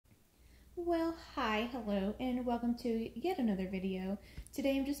Well, hi, hello, and welcome to yet another video.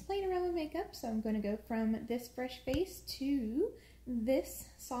 Today I'm just playing around with makeup, so I'm going to go from this fresh face to this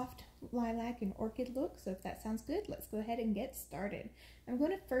soft lilac and orchid look. So if that sounds good, let's go ahead and get started. I'm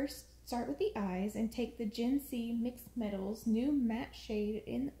going to first start with the eyes and take the Gen C Mixed Metals new matte shade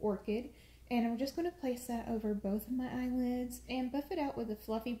in Orchid, and I'm just going to place that over both of my eyelids and buff it out with a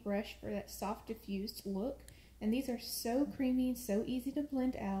fluffy brush for that soft diffused look. And these are so creamy, so easy to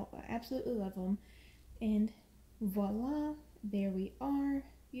blend out. I absolutely love them. And voila, there we are,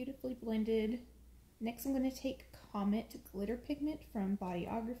 beautifully blended. Next I'm going to take Comet glitter pigment from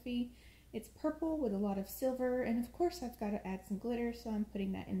Bodyography. It's purple with a lot of silver, and of course I've got to add some glitter, so I'm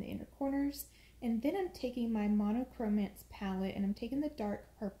putting that in the inner corners. And then I'm taking my Monochromance palette and I'm taking the dark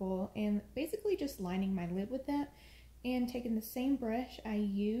purple and basically just lining my lid with that, and taking the same brush I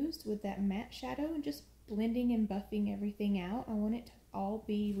used with that matte shadow and just blending and buffing everything out. I want it to all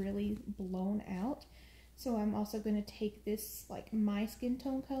be really blown out. So I'm also going to take this like my skin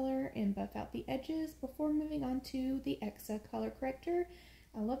tone color and buff out the edges before moving on to the Exa color corrector.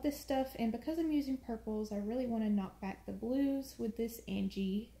 I love this stuff, and because I'm using purples, I really want to knock back the blues with this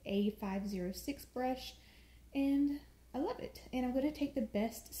Angie A506 brush, and I love it. And I'm going to take the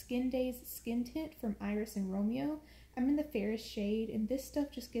Best Skin Days skin tint from IRIS&ROMEO. I'm in the fairest shade, and this stuff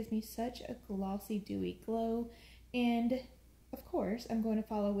just gives me such a glossy, dewy glow. And of course, I'm going to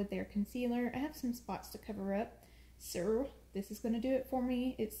follow with their concealer. I have some spots to cover up, so this is going to do it for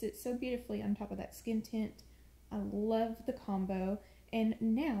me. It sits so beautifully on top of that skin tint. I love the combo. And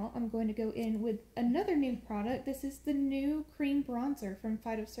now I'm going to go in with another new product. This is the new cream bronzer from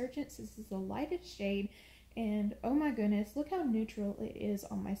PHYTOSURGENCE. This is the lightest shade. And oh my goodness, look how neutral it is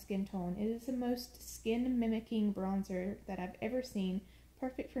on my skin tone. It is the most skin mimicking bronzer that I've ever seen.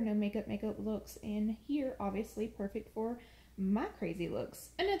 Perfect for no makeup looks, and here obviously perfect for my crazy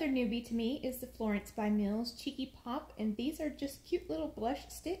looks. Another newbie to me is the Florence by Mills Cheeky Pop, and these are just cute little blush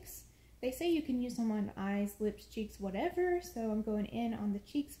sticks. They say you can use them on eyes, lips, cheeks, whatever, so I'm going in on the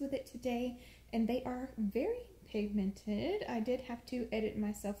cheeks with it today, and they are very pigmented. I did have to edit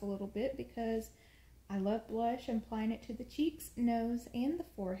myself a little bit because I love blush. I'm applying it to the cheeks, nose, and the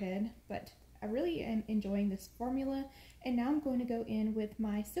forehead, but I really am enjoying this formula. And now I'm going to go in with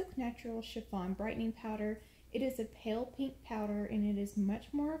my Silk Natural Chiffon Brightening Powder. It is a pale pink powder, and it is much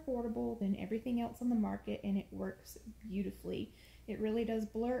more affordable than everything else on the market, and it works beautifully. It really does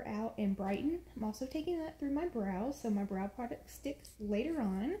blur out and brighten. I'm also taking that through my brows, so my brow product sticks later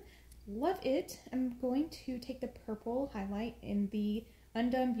on. Love it. I'm going to take the purple highlight in the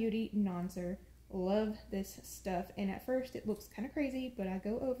Undone Beauty Nonzer. Love this stuff, and at first it looks kind of crazy, but I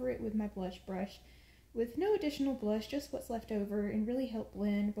go over it with my blush brush with no additional blush, just what's left over, and really help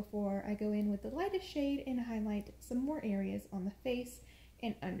blend before I go in with the lightest shade and highlight some more areas on the face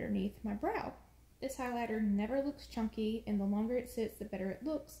and underneath my brow. This highlighter never looks chunky, and the longer it sits, the better it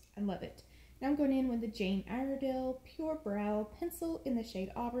looks. I love it. Now I'm going in with the Jane Iredale Pure Brow Pencil in the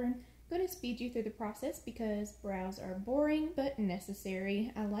shade Auburn. I'm going to speed you through the process because brows are boring but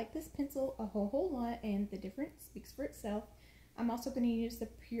necessary. I like this pencil a whole lot, and the difference speaks for itself. I'm also going to use the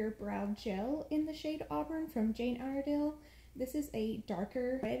Pure Brow Gel in the shade Auburn from Jane Iredale. This is a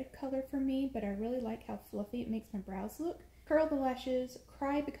darker red color for me, but I really like how fluffy it makes my brows look. Curl the lashes,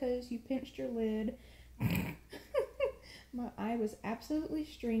 cry because you pinched your lid. My eye was absolutely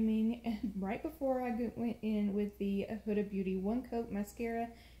streaming, and right before I went in with the Huda Beauty One Coat Mascara.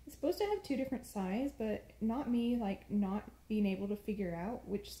 It's supposed to have two different sides, but not me like not being able to figure out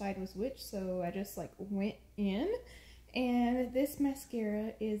which side was which, so I just like went in. And this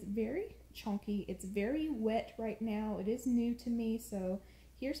mascara is very chunky. It's very wet right now. It is new to me, so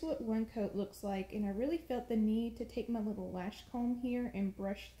here's what One Coat looks like, and I really felt the need to take my little lash comb here and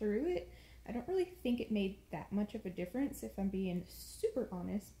brush through it. I don't really think it made that much of a difference, if I'm being super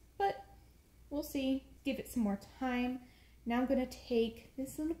honest, but we'll see. Give it some more time. Now I'm going to take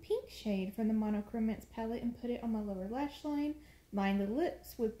this little pink shade from the Monochromance palette and put it on my lower lash line. Line the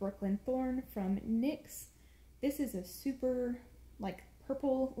lips with Brooklyn Thorn from NYX. This is a super like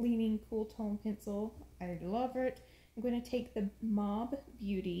purple leaning cool tone pencil. I love it. I'm going to take the Mob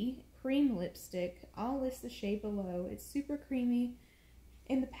Beauty cream lipstick. I'll list the shade below. It's super creamy.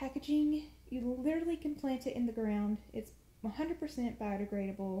 In the packaging, you literally can plant it in the ground. It's 100%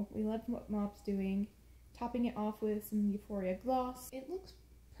 biodegradable. We love what Mob's doing. Topping it off with some Euphoria gloss. It looks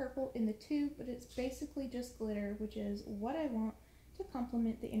purple in the tube, but it's basically just glitter, which is what I want to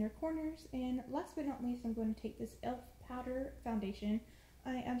complement the inner corners. And last but not least, I'm going to take this e.l.f. powder foundation.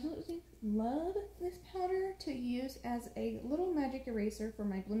 I absolutely love this powder to use as a little magic eraser for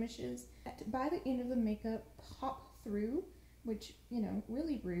my blemishes that by the end of the makeup pop through. which, you know,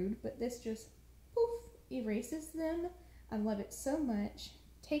 really rude, but this just poof, erases them. I love it so much.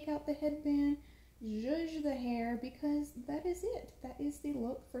 Take out the headband, zhuzh the hair, because that is it. That is the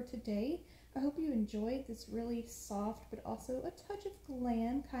look for today. I hope you enjoyed this really soft but also a touch of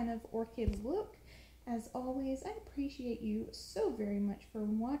glam kind of orchid look. As always, I appreciate you so very much for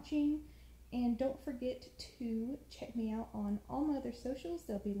watching, and don't forget to check me out on all my other socials.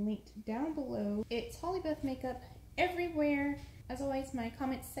 They'll be linked down below. It's Holly Beth Makeup everywhere. As always, my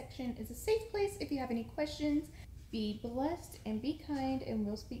comments section is a safe place if you have any questions. Be blessed and be kind, and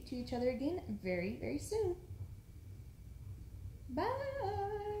we'll speak to each other again very, very soon.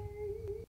 Bye!